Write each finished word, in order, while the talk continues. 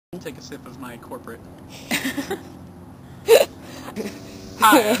Take a sip of my corporate.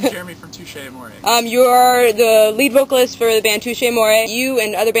 Hi, I'm Jeremy from Touche Amore. You're the lead vocalist for the band Touche Amore. You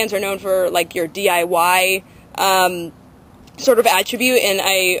and other bands are known for like your DIY sort of attribute, and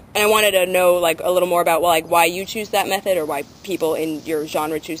I wanted to know like a little more about why you choose that method, or why people in your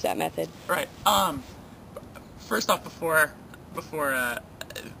genre choose that method. Right. First off, before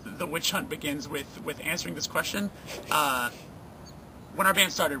the witch hunt begins with answering this question, when our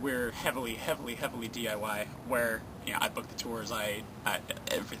band started, we were heavily DIY. Where I booked the tours, I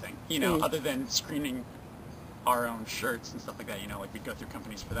everything. Other than screening our own shirts and stuff like that. Like we'd go through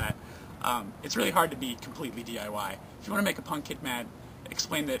companies for that. It's really hard to be completely DIY. If you want to make a punk kid mad,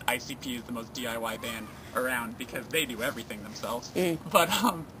 explain that ICP is the most DIY band around because they do everything themselves. But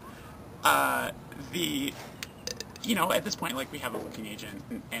at this point, like we have a booking agent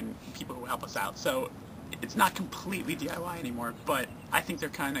and people who help us out, so it's not completely DIY anymore. But I think there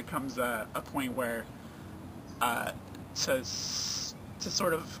kind of comes a point where to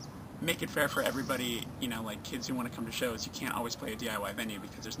sort of make it fair for everybody, like kids who want to come to shows, you can't always play a DIY venue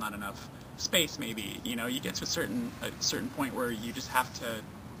because there's not enough space. Maybe you get to a certain point where you just have to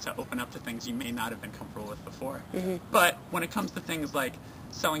open up to things you may not have been comfortable with before. But when it comes to things like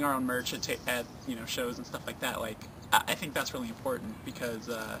selling our own merch at shows and stuff like that, like I think that's really important because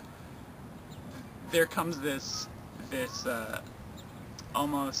there comes this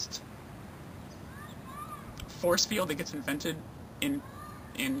almost force field that gets invented in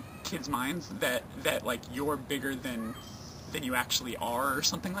kids' minds that like you're bigger than you actually are, or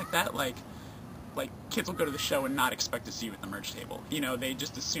something like that. Like kids will go to the show and not expect to see you at the merch table. They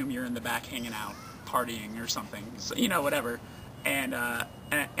just assume you're in the back hanging out, partying or something. So, whatever.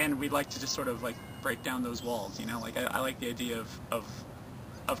 And we'd like to just sort of like break down those walls. Like I like the idea of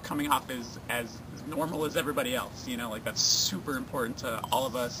coming off as normal as everybody else. Like that's super important to all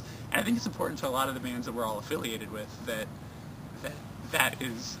of us, and I think it's important to a lot of the bands that we're all affiliated with. That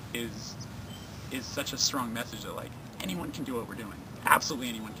is such a strong message that like anyone can do what we're doing. Absolutely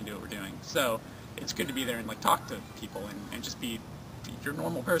anyone can do what we're doing. So it's good to be there and like talk to people and just be your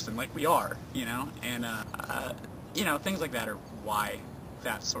normal person like we are. And things like that are why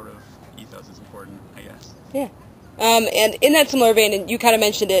that sort of ethos is important, I guess. Yeah. And in that similar vein, and you kind of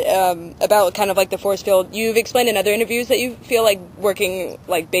mentioned it about kind of like the force field, you've explained in other interviews that you feel like working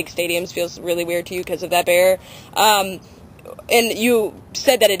like big stadiums feels really weird to you because of that barrier. And you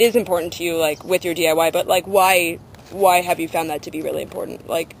said that it is important to you, like with your DIY, but like why have you found that to be really important?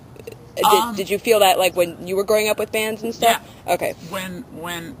 Like, did you feel that like when you were growing up with bands and stuff? Yeah. Okay. When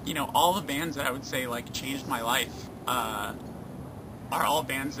all the bands that I would say like changed my life are all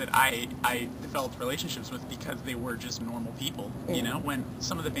bands that I developed relationships with because they were just normal people. When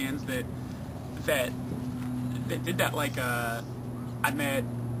some of the bands that did that, like I met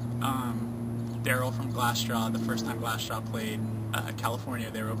Daryl from Glassjaw the first time Glassjaw played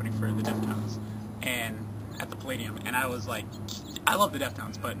California. They were opening for the Deftones and at the Palladium, and I was like, I love the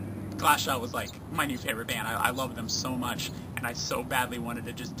Deftones, but Glassjaw was like my new favorite band. I loved them so much, and I so badly wanted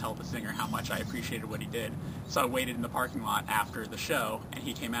to just tell the singer how much I appreciated what he did. So I waited in the parking lot after the show, and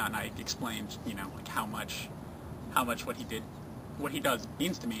he came out, and I explained, like how much what he does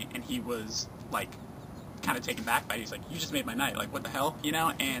means to me, and he was like kind of taken back by it. He's like, you just made my night. Like, what the hell,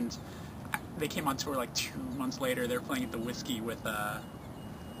 And they came on tour like 2 months later. They were playing at the Whiskey with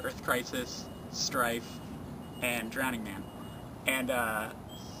Earth Crisis, Strife, and Drowning Man,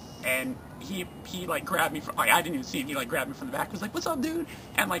 and he like grabbed me from, like, I didn't even see him. He like grabbed me from the back. Was like, "What's up, dude?"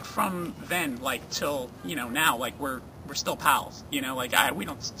 And like from then like till now, like we're still pals. Like we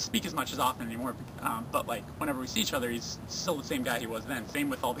don't speak as much as often anymore. But like whenever we see each other, he's still the same guy he was then. Same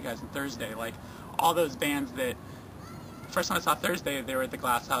with all the guys in Thursday. Like all those bands that first time I saw Thursday, they were at the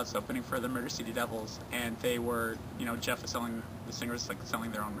Glass House opening for the Murder City Devils, and they were Jeff was selling, the singer was like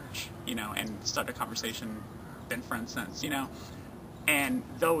selling their own merch, and started a conversation. Been friends since, and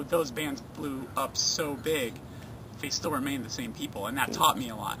though those bands blew up so big, they still remain the same people, and that taught me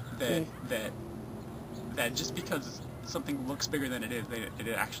a lot. That just because something looks bigger than it is, it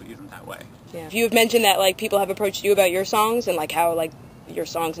actually isn't that way. Yeah. You've mentioned that like people have approached you about your songs and like how like your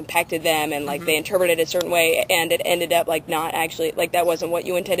songs impacted them and like they interpreted it a certain way, and it ended up like not actually, like that wasn't what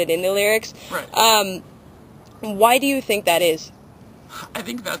you intended in the lyrics. Right. Why do you think that is? I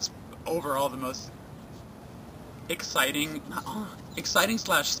think that's overall the most exciting /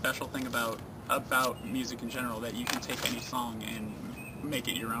 special thing about music in general, that you can take any song and make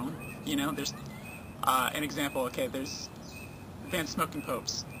it your own. There's an example. Okay, there's the band Smoking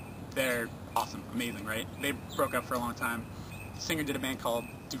Popes. They're awesome, amazing, right? They broke up for a long time. The singer did a band called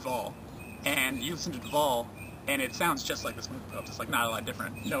Duval, and you listen to Duval, and it sounds just like the Smooth Pups. It's like not a lot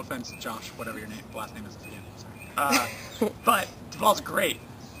different. No offense, Josh, whatever your last name is again. Sorry. But Duvall's great,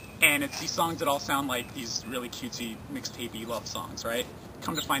 and it's these songs that all sound like these really cutesy, mixtapey love songs, right?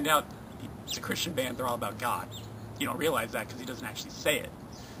 Come to find out, it's a Christian band. They're all about God. You don't realize that because he doesn't actually say it.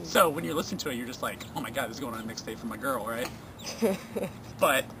 So when you're listening to it, you're just like, oh my God, this is going on a mixtape for my girl, right?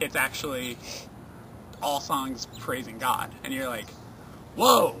 But it's actually all songs praising God, and you're like,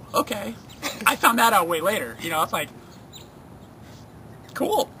 whoa, okay. I found that out way later. You know, it's like,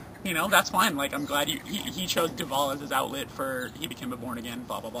 cool. You know, that's fine. Like, I'm glad he chose Duvall as his outlet for he became a born again,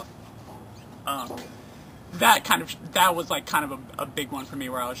 blah blah blah. That was like kind of a big one for me,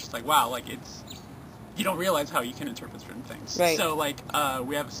 where I was just like, wow, like it's, you don't realize how you can interpret certain things. Right. So like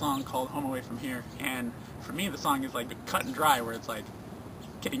we have a song called Home Away From Here, and for me the song is like cut and dry, where it's like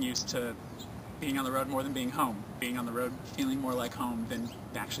getting used to being on the road more than being home, being on the road feeling more like home than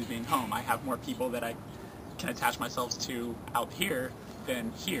actually being home. I have more people that I can attach myself to out here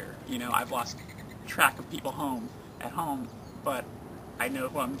than here. You know, I've lost track of people at home, but I know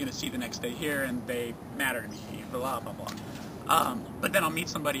who I'm going to see the next day here, and they matter to me, blah, blah, blah. But then I'll meet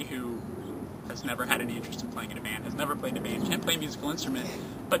somebody who has never had any interest in playing in a band, has never played in a band, can't play a musical instrument,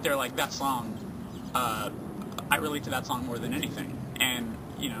 but they're like, that song, I relate to that song more than anything. And,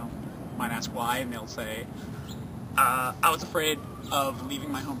 you know, might ask why, and they'll say, I was afraid of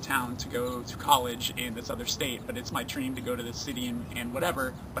leaving my hometown to go to college in this other state, but it's my dream to go to this city and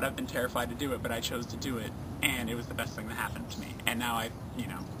whatever, but I've been terrified to do it, but I chose to do it, and it was the best thing that happened to me, and now I, you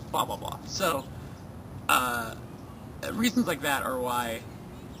know, blah, blah, blah. So, reasons like that are why,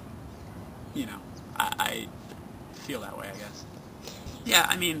 you know, I feel that way, I guess. Yeah,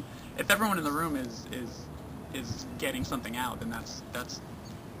 I mean, if everyone in the room is getting something out, then that's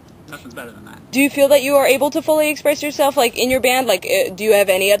nothing's better than that. Do you feel that you are able to fully express yourself, like, in your band? Like, do you have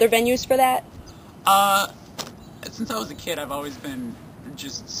any other venues for that? Since I was a kid, I've always been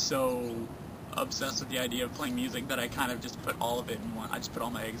just so obsessed with the idea of playing music that I kind of just put all of it in one. I just put all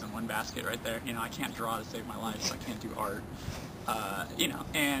my eggs in one basket right there. You know, I can't draw to save my life, so I can't do art. You know,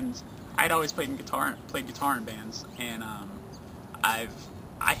 and I'd always played guitar in bands, and I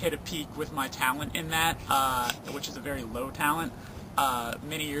hit a peak with my talent in that, which is a very low talent.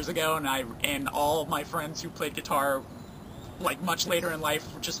 Many years ago, and all of my friends who played guitar, like much later in life,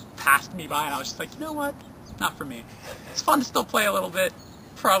 just passed me by, and I was just like, you know what, not for me. It's fun to still play a little bit.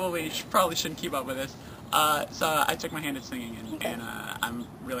 Probably shouldn't keep up with this. So I took my hand at singing, and I'm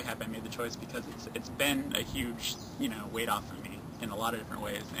really happy I made the choice, because it's been a huge, you know, weight off of me in a lot of different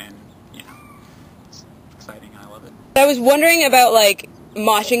ways, and you know, it's exciting. I love it. I was wondering about, like,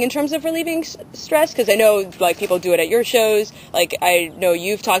 moshing in terms of relieving stress, because I know, like, people do it at your shows. Like, I know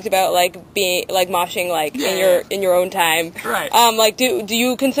you've talked about, like, being, like, moshing, like, in your own time. Right. Like, do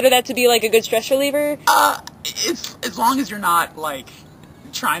you consider that to be, like, a good stress reliever? It's as long as you're not, like,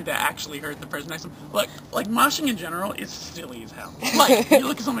 trying to actually hurt the person next to them. Like moshing in general is silly as hell. Like, you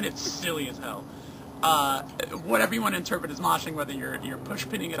look at someone, it's silly as hell. Whatever you want to interpret as moshing, whether you're push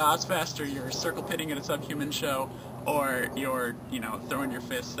pitting at Ozfest, or you're circle pitting at a Subhuman show, or you're, you know, throwing your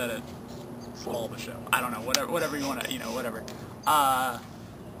fists at a Swallow show. I don't know, whatever you want to, you know, whatever.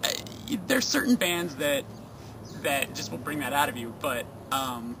 There's certain bands that just will bring that out of you, but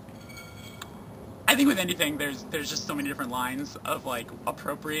I think with anything, there's just so many different lines of, like,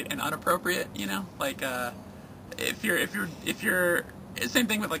 appropriate and inappropriate, you know? Like, if you're same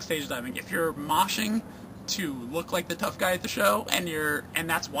thing with, like, stage diving. If you're moshing to look like the tough guy at the show, and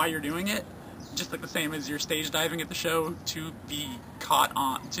that's why you're doing it, just like the same as you're stage diving at the show to be caught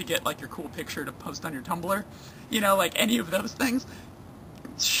on, to get, like, your cool picture to post on your Tumblr, you know, like, any of those things,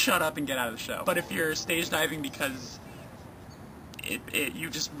 shut up and get out of the show. But if you're stage diving because you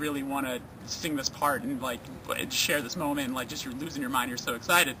just really want to sing this part and, like, share this moment, and, like, just you're losing your mind, you're so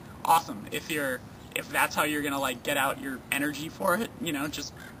excited, awesome. If that's how you're gonna, like, get out your energy for it, you know,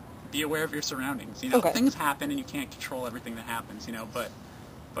 just be aware of your surroundings. You know, okay. Things happen and you can't control everything that happens, you know, but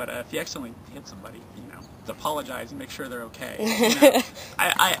if you accidentally hit somebody, you know, apologize and make sure they're okay. You know?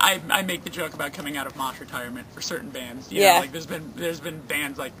 I make the joke about coming out of mosh retirement for certain bands. You know, like, there's been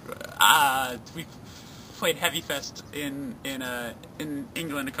bands, like, we played Heavy Fest in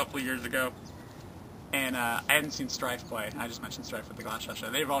England a couple of years ago, and I hadn't seen Strife play. I just mentioned Strife with the Glassshot show.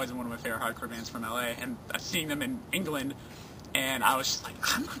 They've always been one of my favorite hardcore bands from LA, and seeing them in England, and I was just like,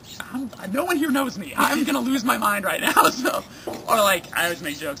 no one here knows me. I'm gonna lose my mind right now. So, or, like, I always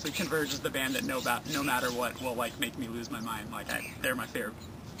make jokes like Converge is the band that no matter what will, like, make me lose my mind. Like, they're my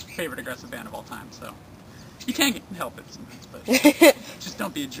favorite aggressive band of all time. So you can't help it sometimes, but just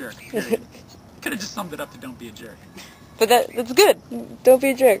don't be a jerk. Period. Could have just summed it up to don't be a jerk. But that's good. Don't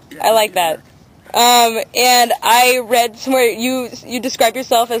be a jerk. I like that. And I read somewhere you describe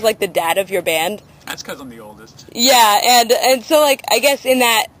yourself as like the dad of your band. That's because I'm the oldest. Yeah, and so like I guess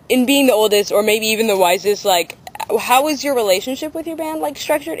in being the oldest or maybe even the wisest, like how is your relationship with your band like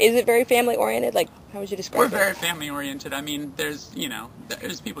structured? Is it very family oriented? Like how would you describe it? We're very family oriented. I mean, there's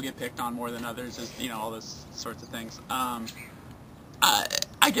people get picked on more than others. There's all those sorts of things.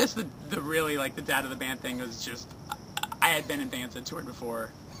 I guess the really like the dad of the band thing was just I had been in bands that toured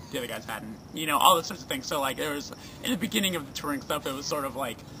before. The other guys hadn't. All those sorts of things. So like there was in the beginning of the touring stuff, it was sort of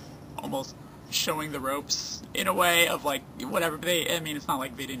like almost showing the ropes in a way of like whatever. But it's not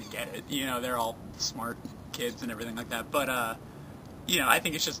like they didn't get it. They're all smart kids and everything like that. But I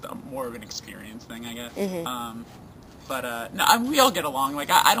think it's just more of an experience thing, I guess. Mm-hmm. No, we all get along. Like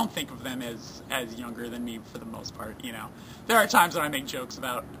I don't think of them as younger than me for the most part. There are times when I make jokes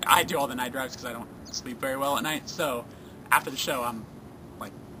about I do all the night drives because I don't sleep very well at night. So after the show,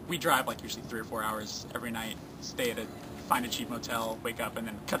 we drive like usually 3 or 4 hours every night, find a cheap motel, wake up, and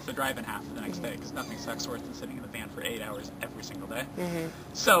then cut the drive in half the next day because nothing sucks worse than sitting in the van for 8 hours every single day. Mm-hmm.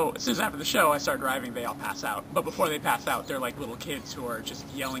 So as soon as after the show I start driving, they all pass out. But before they pass out, they're like little kids who are just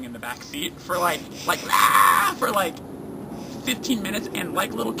yelling in the back seat for for 15 minutes, and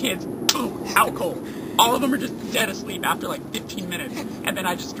like little kids, boom, out cold. All of them are just dead asleep after like 15 minutes, and then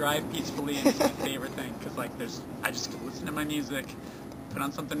I just drive peacefully, and it's my favorite thing because I just listen to my music, put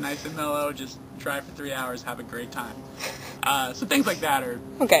on something nice and mellow, just drive for 3 hours, have a great time. So things like that are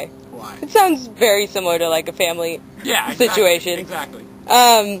okay. Why. It sounds very similar to like a family situation. Exactly.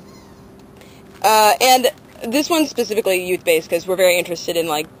 And this one's specifically youth-based because we're very interested in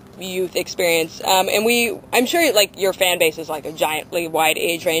like youth experience. I'm sure like your fan base is like a giantly wide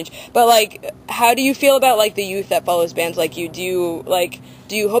age range, but like how do you feel about like the youth that follows bands like you? Do you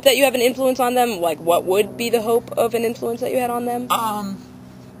hope that you have an influence on them? Like what would be the hope of an influence that you had on them?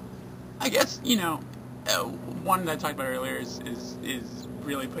 I guess, one that I talked about earlier is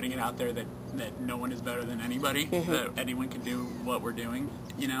really putting it out there that no one is better than anybody, Mm-hmm. that anyone can do what we're doing,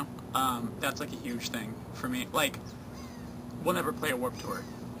 that's like a huge thing for me. Like, we'll never play a Warped Tour,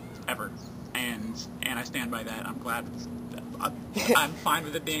 ever, and I stand by that. I'm glad, I'm fine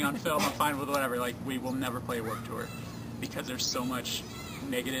with it being on film, I'm fine with whatever, like, we will never play a Warped Tour, because there's so much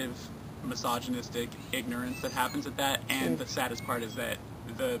negative, misogynistic ignorance that happens at that, and the saddest part is that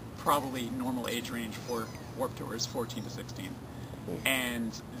the probably normal age range for Warped Tour is 14 to 16.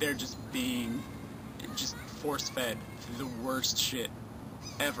 And they're just being force-fed the worst shit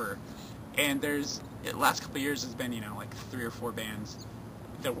ever. And the last couple of years has been, like 3 or 4 bands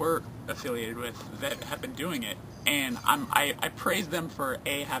that we're affiliated with that have been doing it. And I praise them for,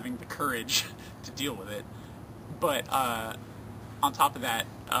 A, having the courage to deal with it. But on top of that,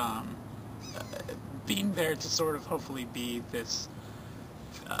 being there to sort of hopefully be this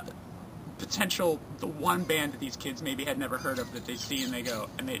potential, the one band that these kids maybe had never heard of that they see and they go,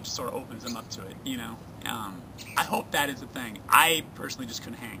 and it just sort of opens them up to it, I hope that is a thing. I personally just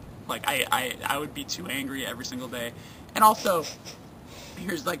couldn't hang. Like, I would be too angry every single day. And also,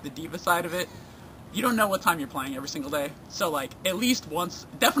 here's like the diva side of it. You don't know what time you're playing every single day. So like, at least once,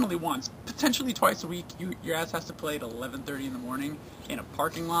 definitely once, potentially twice a week, your ass has to play at 11:30 in the morning in a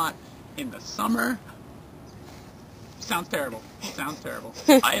parking lot in the summer. Sounds terrible. Sounds terrible.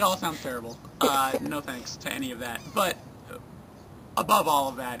 It all sounds terrible. No thanks to any of that. But above all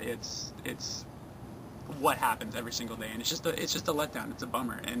of that, it's what happens every single day, and it's just a letdown. It's a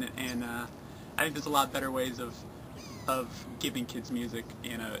bummer, and I think there's a lot better ways of giving kids music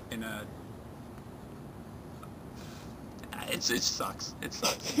in a. It sucks. It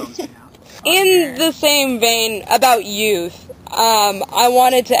sucks. It bums me out. In the same vein about youth, I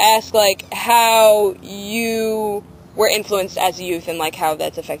wanted to ask like how you were influenced as a youth and like how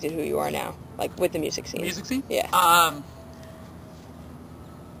that's affected who you are now, like with the music scene. Music scene? Yeah.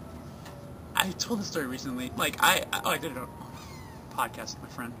 I told this story recently. Like I did it on a podcast with my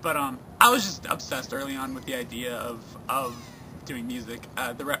friend, but I was just obsessed early on with the idea of doing music.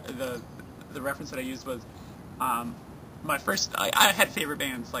 The reference that I used was my first. I had favorite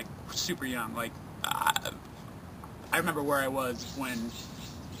bands like super young. Like I remember where I was when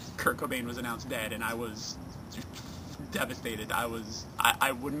Kurt Cobain was announced dead, and I was devastated.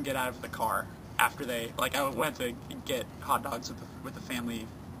 I wouldn't get out of the car after I went to get hot dogs with the family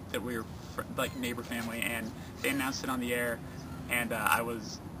that we were like neighbor family, and they announced it on the air, and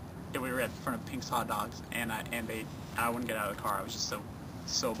we were in front of Pink's Hot Dogs, and I wouldn't get out of the car. I was just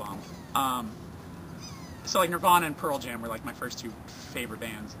so bummed. So like Nirvana and Pearl Jam were like my first 2 favorite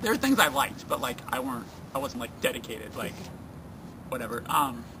bands. There were things I liked, but like I wasn't like dedicated, like whatever.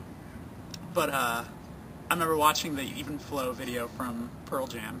 I remember watching the Even Flow video from Pearl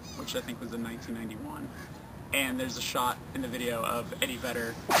Jam, which I think was in 1991, and there's a shot in the video of Eddie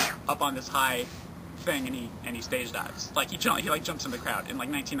Vedder up on this high thing, and he stage dives. Like he jumps in the crowd in like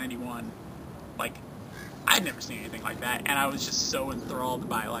 1991. Like I'd never seen anything like that, and I was just so enthralled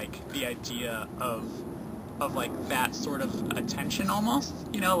by like the idea of like that sort of attention almost.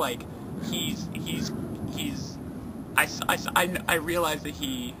 You know, like I realized that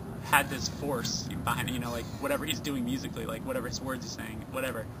he had this force behind it, you know, like whatever he's doing musically, like whatever his words he's saying,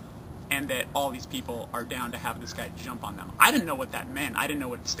 whatever, and that all these people are down to have this guy jump on them. I didn't know what that meant. I didn't know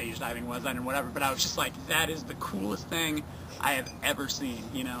what stage diving was. I didn't whatever, but I was just like, that is the coolest thing I have ever seen,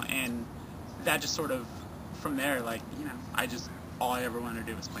 you know, and that just sort of, from there, like, you know, all I ever wanted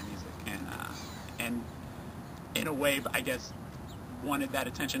to do was play music, and in a way, I guess, wanted that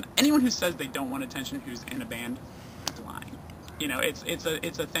attention. Anyone who says they don't want attention who's in a band is lying. You know, it's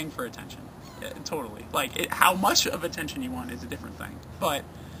a thing for attention, totally. Like how much of attention you want is a different thing, but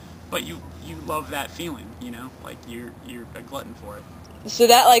you love that feeling, you know, like you're a glutton for it. So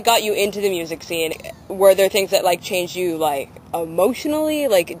that like got you into the music scene. Were there things that like changed you like emotionally?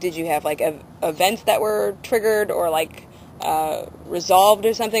 Like did you have like events that were triggered or like resolved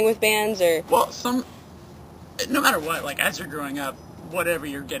or something with bands or? Well, no matter what, like as you're growing up, whatever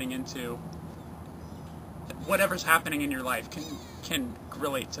you're getting into, whatever's happening in your life can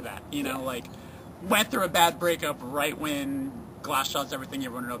relate to that, you know, like went through a bad breakup right when Glassjaw's Everything You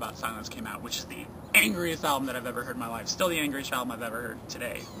Ever Want to Know About Silence came out, which is the angriest album that I've ever heard in my life, still the angriest album I've ever heard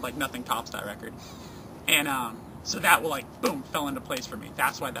today, like nothing tops that record, and so that will like boom fell into place for me.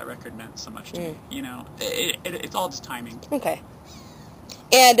 That's why that record meant so much to me, you know. It's all just timing. Okay.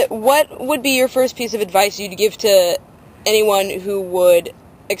 And what would be your first piece of advice you'd give to anyone who would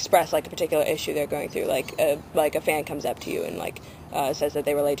express like a particular issue they're going through, like a fan comes up to you and like says that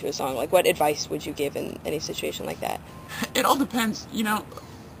they relate to a song? Like what advice would you give in any situation like that? It all depends, you know.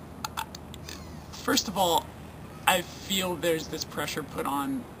 First of all, I feel there's this pressure put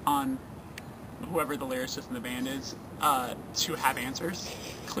on whoever the lyricist in the band is to have answers.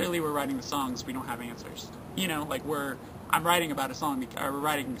 Clearly we're writing the songs, we don't have answers, you know, like I'm writing about a song, or we're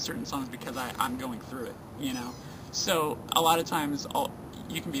writing certain songs because I'm going through it, you know. So a lot of times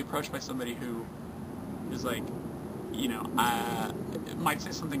you can be approached by somebody who is like, you know, might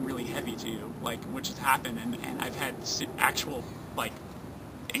say something really heavy to you, like, which has happened, and I've had actual, like,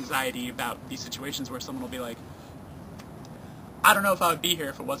 anxiety about these situations where someone will be like, I don't know if I would be here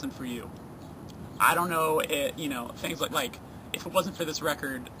if it wasn't for you. I don't know, you know, things like, if it wasn't for this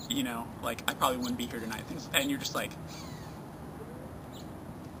record, you know, like, I probably wouldn't be here tonight. And you're just like,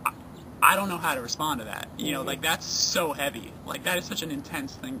 I don't know how to respond to that. You know, like, that's so heavy. Like, that is such an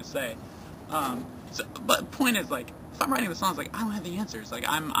intense thing to say. But the point is, like, if I'm writing the songs, like, I don't have the answers. Like,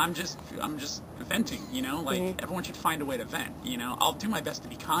 I'm just venting, you know? Like, everyone should find a way to vent, you know? I'll do my best to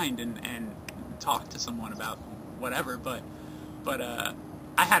be kind and talk to someone about whatever, but I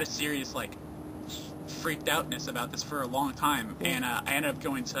had a serious, like, freaked outness about this for a long time, and I ended up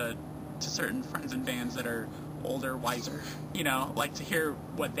going to certain friends and bands that are older, wiser, you know, like to hear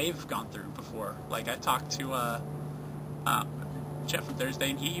what they've gone through before. Like I talked to Jeff from Thursday,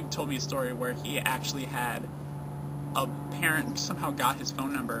 and he told me a story where he actually had a parent somehow got his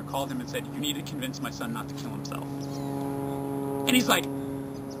phone number, called him and said, you need to convince my son not to kill himself. And he's like,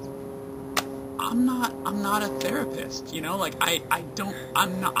 I'm not a therapist, you know, like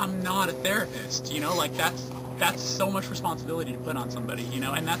I'm not a therapist, you know, like that's so much responsibility to put on somebody, you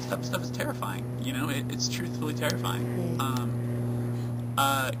know, and that stuff is terrifying, you know, it's truthfully terrifying.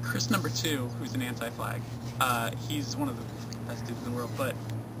 Chris number 2, who's an anti-flag, he's one of the best dudes in the world, but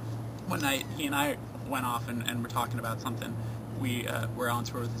one night he and I went off and were talking about something. We were on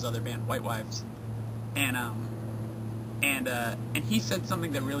tour with his other band, White Wives, and he said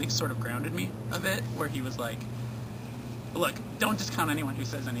something that really sort of grounded me a bit, where he was like, look, don't discount anyone who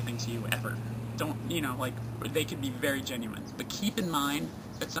says anything to you ever. Don't, you know, like, they can be very genuine, but keep in mind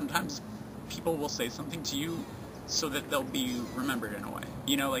that sometimes people will say something to you so that they'll be remembered in a way.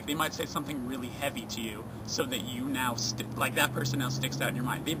 You know, like, they might say something really heavy to you so that you now, like, that person now sticks out in your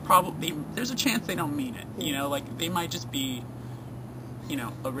mind. There's a chance they don't mean it, you know, like, they might just be, you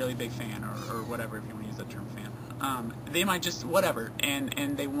know, a really big fan, or whatever, if you want to use that term, fan. They might just, whatever,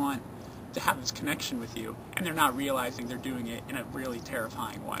 and they want to have this connection with you, and they're not realizing they're doing it in a really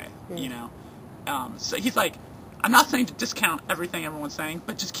terrifying way, you know? So he's like, I'm not saying to discount everything everyone's saying,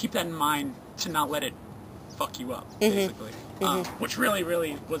 but just keep that in mind to not let it fuck you up, basically. Which really,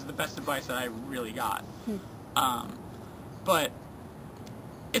 really was the best advice that I really got. But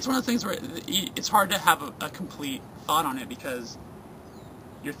it's one of the things where it's hard to have a complete thought on it, because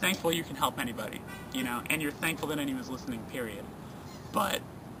you're thankful you can help anybody, you know, and you're thankful that anyone's listening, period. But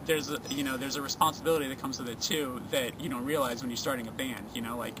there's a responsibility that comes with it too that you don't realize when you're starting a band. You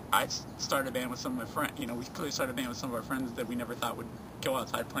know, like I started a band with some of my friends. You know, we clearly started a band with some of our friends that we never thought would go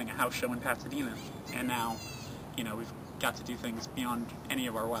outside playing a house show in Pasadena, and now, you know, we've got to do things beyond any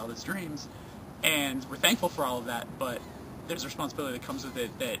of our wildest dreams, and we're thankful for all of that. But there's a responsibility that comes with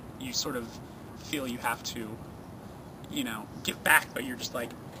it that you sort of feel you have to, you know, give back, but you're just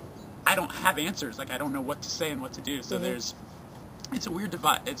like, I don't have answers. Like I don't know what to say and what to do. So it's a weird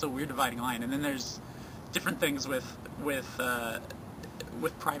dividing line, and then there's different things with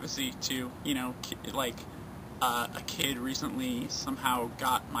privacy too. You know, like a kid recently somehow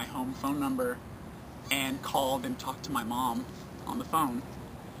got my home phone number and called and talked to my mom on the phone,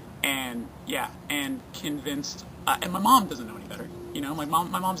 and convinced. And my mom doesn't know any better. You know, my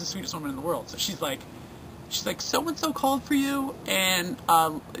mom's the sweetest woman in the world. So she's like, so and so called for you and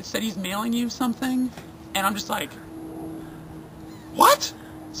said he's mailing you something, and I'm just like, what?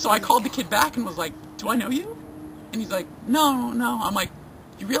 So I called the kid back and was like, do I know you? And he's like, no. I'm like,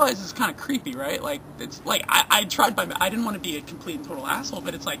 you realize it's kind of creepy, right? Like, it's like, I tried I didn't want to be a complete and total asshole,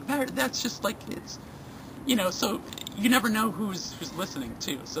 but it's like, that's just like, it's, you know, so you never know who's listening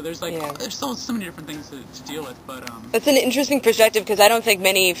too. So there's like, there's so many different things to deal with, but that's an interesting perspective, because I don't think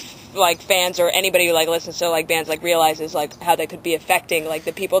many like fans or anybody who like listens to like bands like realizes like how they could be affecting like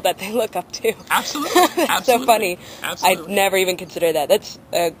the people that they look up to. Absolutely. It's so funny. Absolutely. I never even considered that. That's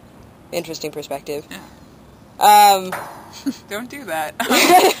a interesting perspective. Yeah. Don't do that.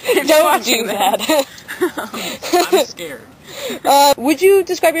 Don't do that. I'm scared. Would you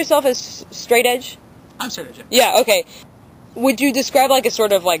describe yourself as straight edge? I'm straight edge. Yeah, okay. Would you describe like a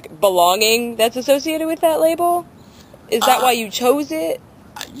sort of like belonging that's associated with that label? Is that why you chose it?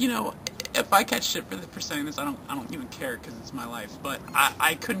 You know, if I catch shit for saying this, I don't even care because it's my life. But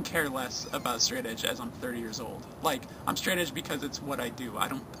I couldn't care less about straight edge as I'm 30 years old. Like, I'm straight edge because it's what I do. I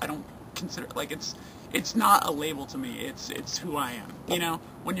don't consider, like, it's not a label to me. It's who I am. You know,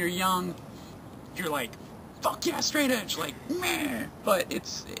 when you're young, you're like, fuck yeah, straight edge, like, meh. But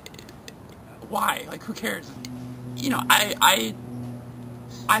why? Like, who cares? You know, I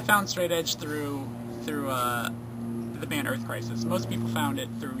found straight edge through the band Earth Crisis. Most people found it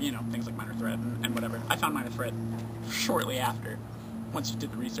through, you know, things like Minor Threat and whatever. I found Minor Threat shortly after, once you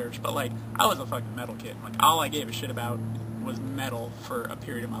did the research. But like, I was a fucking metal kid. Like, all I gave a shit about was metal for a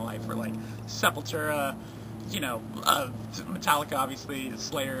period of my life. For like Sepultura, you know, Metallica, obviously,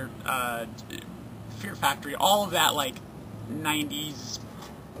 Slayer, Fear Factory, all of that like 90s.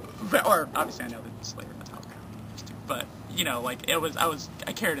 Or obviously I know that Slayer and Metallica, but you know, like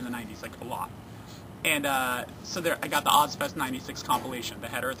I carried in the 90s like a lot, and so there I got the Ozfest '96 compilation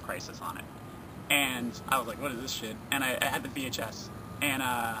that had Earth Crisis on it, and I was like, what is this shit? And I had the VHS, and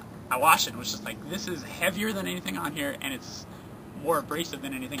I watched it and was just like, this is heavier than anything on here, and it's more abrasive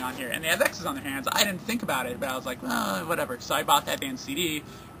than anything on here, and they have X's on their hands. I didn't think about it, but I was like, whatever. So I bought that band CD,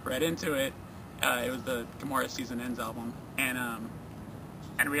 read into it. It was the Gomorrah Season Ends album,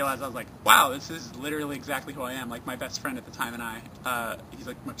 and realized I was like, wow, this is literally exactly who I am. Like, my best friend at the time and I, he's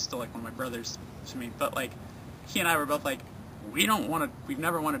like still like one of my brothers to me, but like, he and I were both like, we've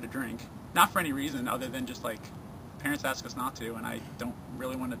never wanted to drink, not for any reason other than just like, parents ask us not to, and I don't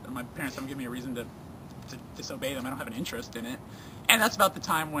really want to, my parents haven't given me a reason to disobey them. I don't have an interest in it. And that's about the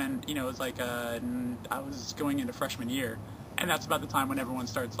time when, you know, it was like, I was going into freshman year, and that's about the time when everyone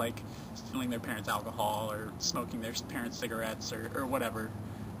starts like stealing their parents' alcohol or smoking their parents' cigarettes or whatever.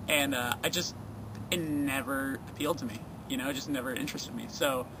 And it never appealed to me, you know, it just never interested me.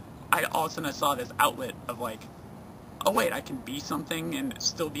 So all of a sudden I saw this outlet of like, oh wait, I can be something and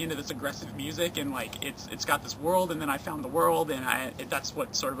still be into this aggressive music, and like it's got this world, and then I found the world, and that's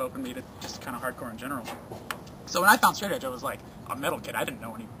what sort of opened me to just kind of hardcore in general. So when I found straight edge, I was like a metal kid. I didn't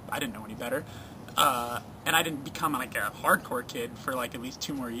know any better, and I didn't become like a hardcore kid for like at least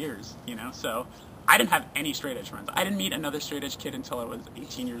 2 more years, you know. So I didn't have any straight edge friends. I didn't meet another straight edge kid until I was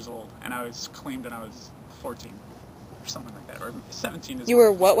 18 years old, and I was claimed when I was 14. Or something like that, or 17 is. You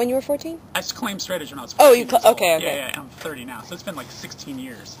were what when you were 14? I claimed straight edge when I was 14. Oh, okay. Yeah, I'm 30 now, so it's been like 16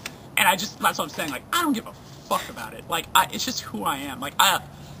 years. And that's what I'm saying, like, I don't give a fuck about it. Like, it's just who I am. Like,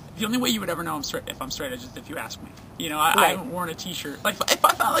 the only way you would ever know if I'm straight edge is if you ask me. You know, I haven't worn a t-shirt. Like, if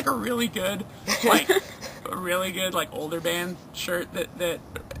I found like a really good, like, older band shirt that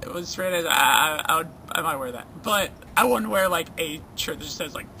was straight edge, I might wear that. But I wouldn't wear like a shirt that just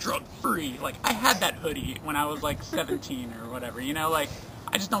says like drug free. Like, I had that hoodie when I was like 17 or whatever, you know, like,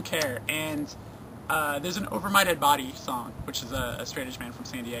 I just don't care. And there's an Over My Dead Body song, which is a straight edge band from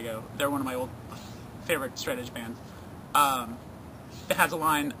San Diego. They're one of my old favorite straight edge bands. that has a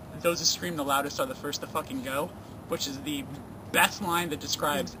line, "Those who scream the loudest are the first to fucking go," which is the best line that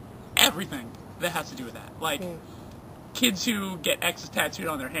describes everything that has to do with that. Like, kids who get X's tattooed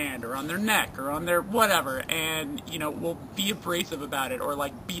on their hand or on their neck or on their whatever, and, you know, will be abrasive about it or,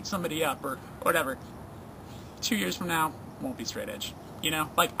 like, beat somebody up or whatever. 2 years from now, won't be straight edge. You know?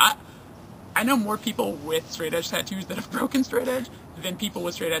 Like, I know more people with straight edge tattoos that have broken straight edge than people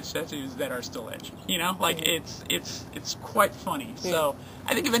with straight edge tattoos that are still edge. You know? Like, it's quite funny. So,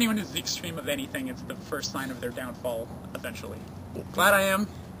 I think if anyone is the extreme of anything, it's the first sign of their downfall eventually. Glad I am,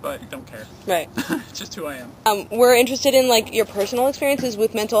 but don't care. Right. It's just who I am. We're interested in, like, your personal experiences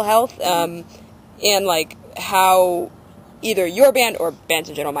with mental health, and, like, how either your band or bands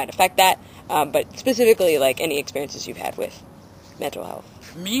in general might affect that, but specifically, like, any experiences you've had with mental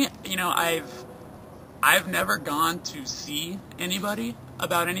health. Me, you know, I've never gone to see anybody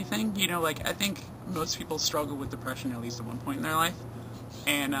about anything. You know, like, I think most people struggle with depression at least at one point in their life.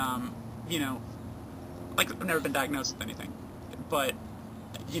 And, you know, like, I've never been diagnosed with anything. But,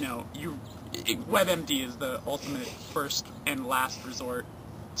 you know, WebMD is the ultimate first and last resort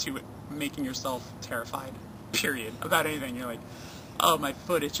to making yourself terrified, period, about anything. You're like, oh, my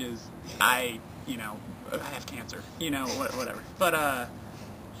foot itches, I have cancer, you know, whatever. But,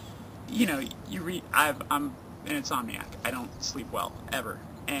 you know, I'm an insomniac. I don't sleep well, ever.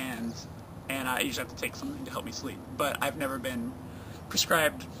 And I usually have to take something to help me sleep. But I've never been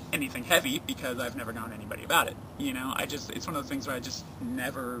prescribed anything heavy because I've never gone to anybody about it. You know, it's one of those things where I just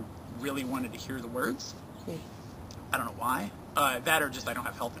never really wanted to hear the words. I don't know why. That or just I don't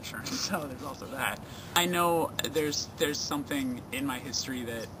have health insurance, so there's also that. I know there's something in my history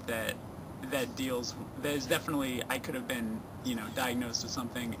that deals. There's definitely, I could have been, you know, diagnosed with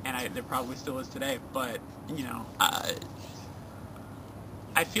something, and there probably still is today. But, you know,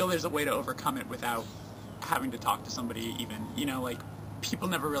 I feel there's a way to overcome it without having to talk to somebody even. You know, like, people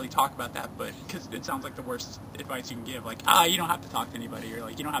never really talk about that, but because it sounds like the worst advice you can give. Like, you don't have to talk to anybody, or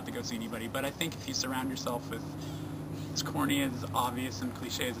like, you don't have to go see anybody. But I think if you surround yourself with, as corny, as obvious and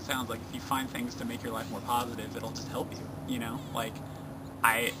cliche as it sounds, like, if you find things to make your life more positive, it'll just help you, you know? Like,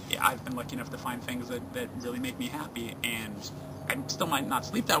 I've been lucky enough to find things that really make me happy, and I still might not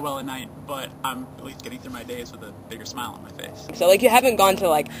sleep that well at night, but I'm at least getting through my days with a bigger smile on my face. So, like, you haven't gone to,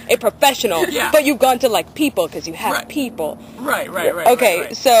 like, a professional, but you've gone to, like, people, because you have people. Right. Okay,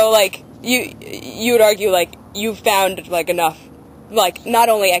 right. So, like, you would argue, like, you've found, like, enough, like, not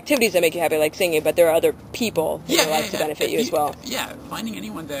only activities that make you happy, like singing, but there are other people in your life to benefit you as well. Yeah, finding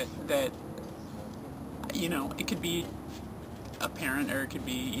anyone that, you know, it could be a parent, or it could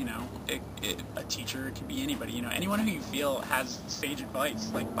be, you know, a teacher, it could be anybody, you know, anyone who you feel has sage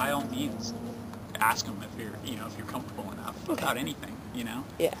advice, like, by all means, ask them if you're comfortable enough about anything, you know?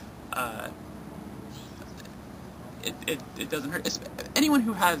 Yeah. It doesn't hurt. Anyone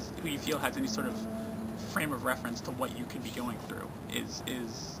who you feel has any sort of frame of reference to what you could be going through is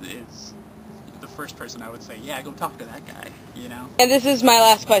the first person I would say, yeah, go talk to that guy, you know? And this is my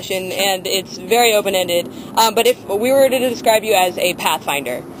last question, and it's very open-ended, but if we were to describe you as a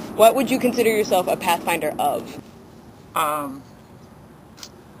Pathfinder, what would you consider yourself a Pathfinder of? I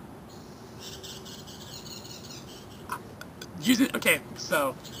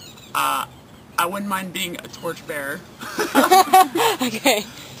wouldn't mind being a torchbearer. Okay.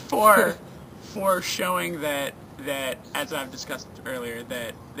 For showing that as I've discussed earlier,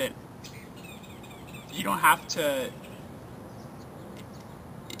 that you don't have to.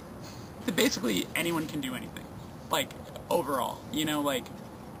 That basically anyone can do anything. Like, overall, you know, like,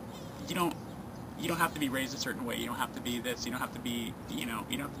 you don't have to be raised a certain way. You don't have to be this. You don't have to be, you know,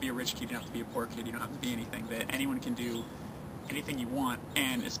 you don't have to be a rich kid. You don't have to be a poor kid. You don't have to be anything. That anyone can do anything you want,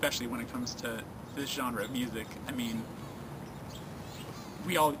 and especially when it comes to this genre of music. I mean,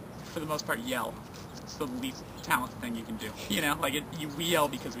 we all, for the most part, yell. It's the least talented thing you can do. You know, like, we yell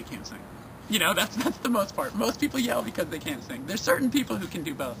because we can't sing. You know, that's the most part. Most people yell because they can't sing. There's certain people who can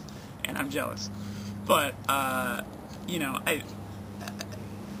do both, and I'm jealous. But you know,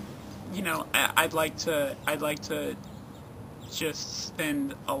 I'd like to just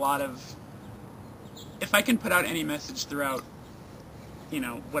spend a lot of, if I can put out any message throughout, you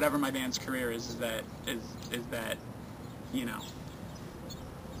know, whatever my band's career is that, you know,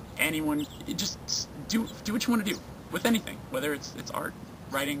 anyone, just do what you want to do with anything, whether it's art,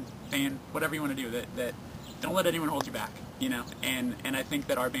 writing, band, whatever you want to do, that don't let anyone hold you back, you know, and I think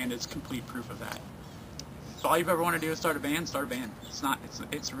that our band is complete proof of that. If all you've ever wanted to do is start a band,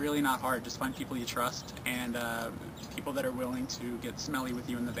 it's really not hard. Just find people you trust, and people that are willing to get smelly with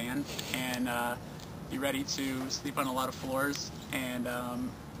you in the band, and be ready to sleep on a lot of floors, and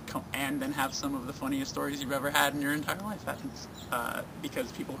and then have some of the funniest stories you've ever had in your entire life happens.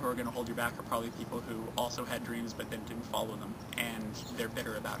 Because people who are going to hold you back are probably people who also had dreams but then didn't follow them, and they're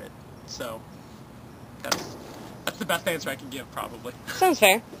bitter about it. So that's the best answer I can give, probably. Sounds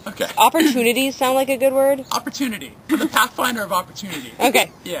fair. Okay. Opportunities sound like a good word. Opportunity. For the Pathfinder of opportunity.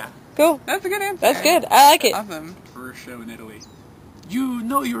 Okay. Yeah. Cool. That's a good answer. That's good. I like it. Awesome. For a show in Italy. You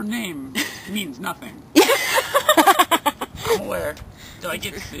know your name means nothing. I'm aware. Like,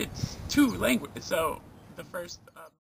 it's two languages. So, the first